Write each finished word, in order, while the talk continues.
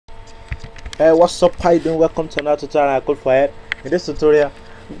Hey, what's up? How you doing? Welcome to another tutorial. I called for it. In this tutorial,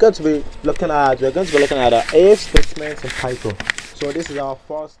 we're going to be looking at if statements in Python. So this is our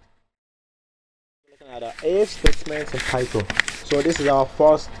first if statements in Python. So this is our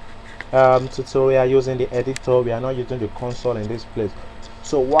first tutorial using the editor. We are not using the console in this place.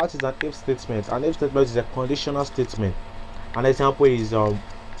 So what is an if statement? An if statement is a conditional statement. An example is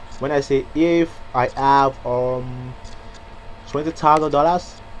when I say if I have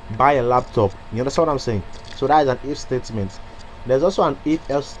 $20,000, buy a laptop. You understand what I'm saying? So that is an if statement. There's also an if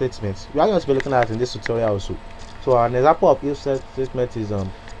else statement. We are going to be looking at it in this tutorial also. So an example of if statement is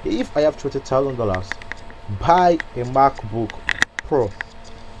if I have $20,000, buy a MacBook Pro,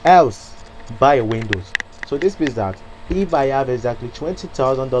 else buy a Windows. So this means that if I have exactly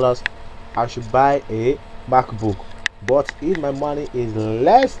 $20,000, I should buy a MacBook. But if my money is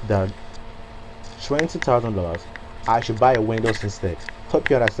less than $20,000, I should buy a Windows instead. Hope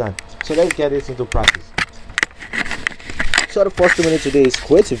you understand. So let's get this into practice. So the first thing we need to do is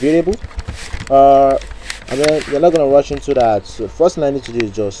create a variable. And then we're not going to rush into that. So the first thing I need to do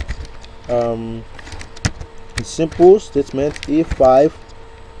is just a simple statement if 5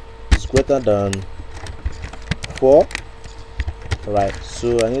 is greater than 4. Alright,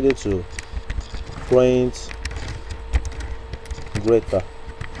 so I needed to print greater.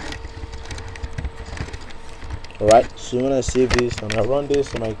 Alright, so when I save this and I run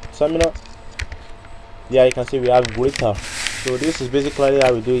this in my terminal, yeah, you can see we have greater. So this is basically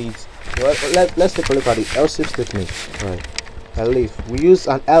how we do it. Well, let's take a look at the else if statement. Right, elif. We use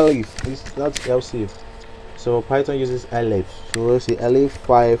an elif. It's not else if. So Python uses elif. So we'll say elif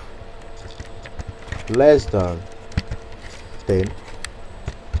 5 less than 10.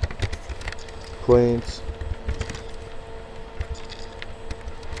 Print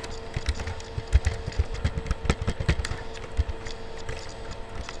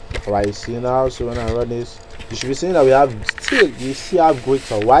right. See now, so when I run this, you should be seeing that we have still have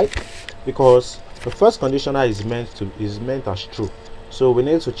greater. Why? Because the first conditional is meant as true. So we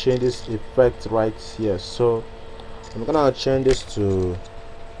need to change this effect right here. So I'm gonna change this to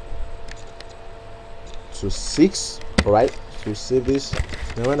 6. Right, to save this.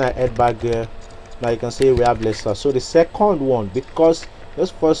 And when I head back there, now you can see we have lesser. So the second one, because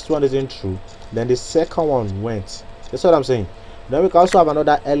this first one isn't true, then the second one went. That's what I'm saying. Then we can also have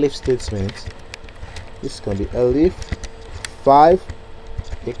another elif statement. This can be elif 5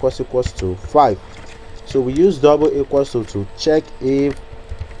 equals to 5. So we use double equals to check if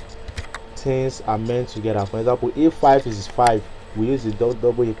things are meant together. For example, if 5 is 5, we use the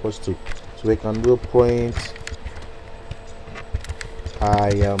double equals to. So we can do print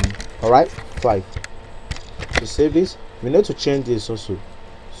alright 5. To save this, we need to change this also.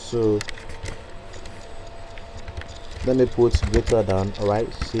 So let me put greater than.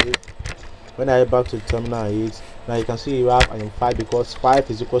 Alright, see, when I head back to the terminal and hit, now you can see you have 5 because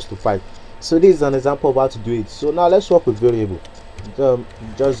 5 is equals to 5. So this is an example of how to do it. So now let's work with variable.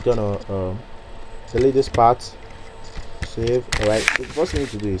 Just gonna delete this part, save. Alright, so the first thing you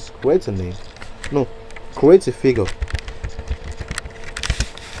need to do is create a name, create a figure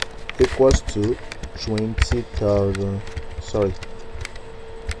equals to 20,000, sorry,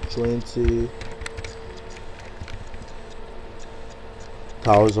 20,000.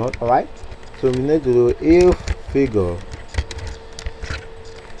 Alright, so we need to do if figure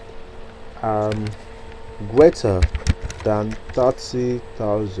greater than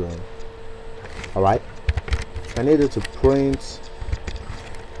 30,000. Alright, I needed to print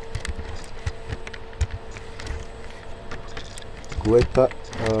greater,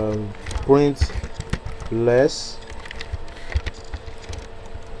 print less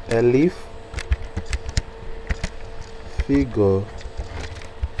elif figure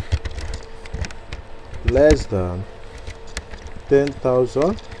less than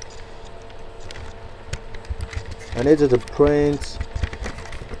 10,000. I needed to print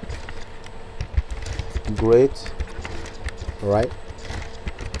great. Right,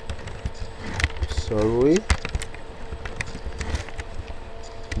 sorry,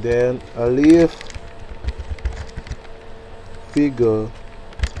 then elif figure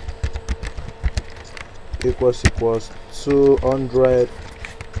equals 200.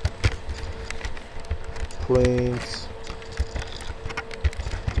 Print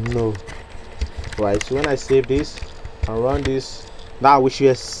no. Right, so when I save this and run this, now we should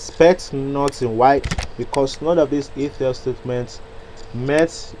expect nothing. Why? Because none of these if else statements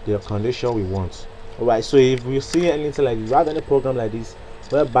met the condition we want. Alright, so if you see anything like this, you have any program like this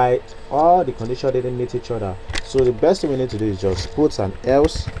whereby all the conditions didn't meet each other, so the best thing we need to do is just put an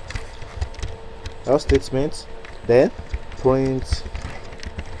else statement, then print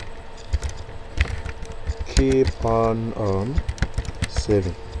keep on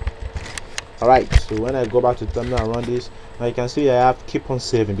saving. Alright, so when I go back to terminal and run this, now you can see I have keep on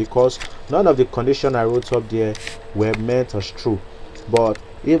saving because none of the condition I wrote up there were meant as true. But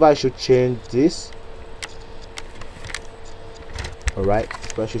if I should change this, alright,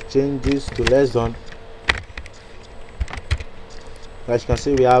 if I should change this to less than, as you can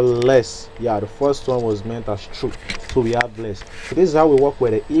see we have less. Yeah, the first one was meant as true, so we have less. So this is how we work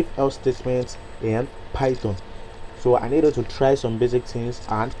with the if else statements in Python. So I needed to try some basic things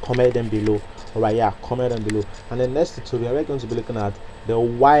and comment them below. Alright, yeah, comment them below. And the next tutorial we're going to be looking at the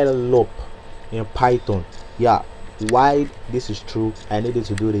while loop in Python. Yeah, why this is true, I needed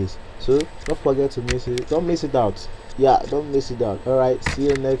to do this. So don't forget to miss it, don't miss it out. Yeah, don't miss it out. Alright, see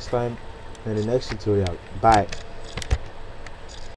you next time in the next tutorial. Bye.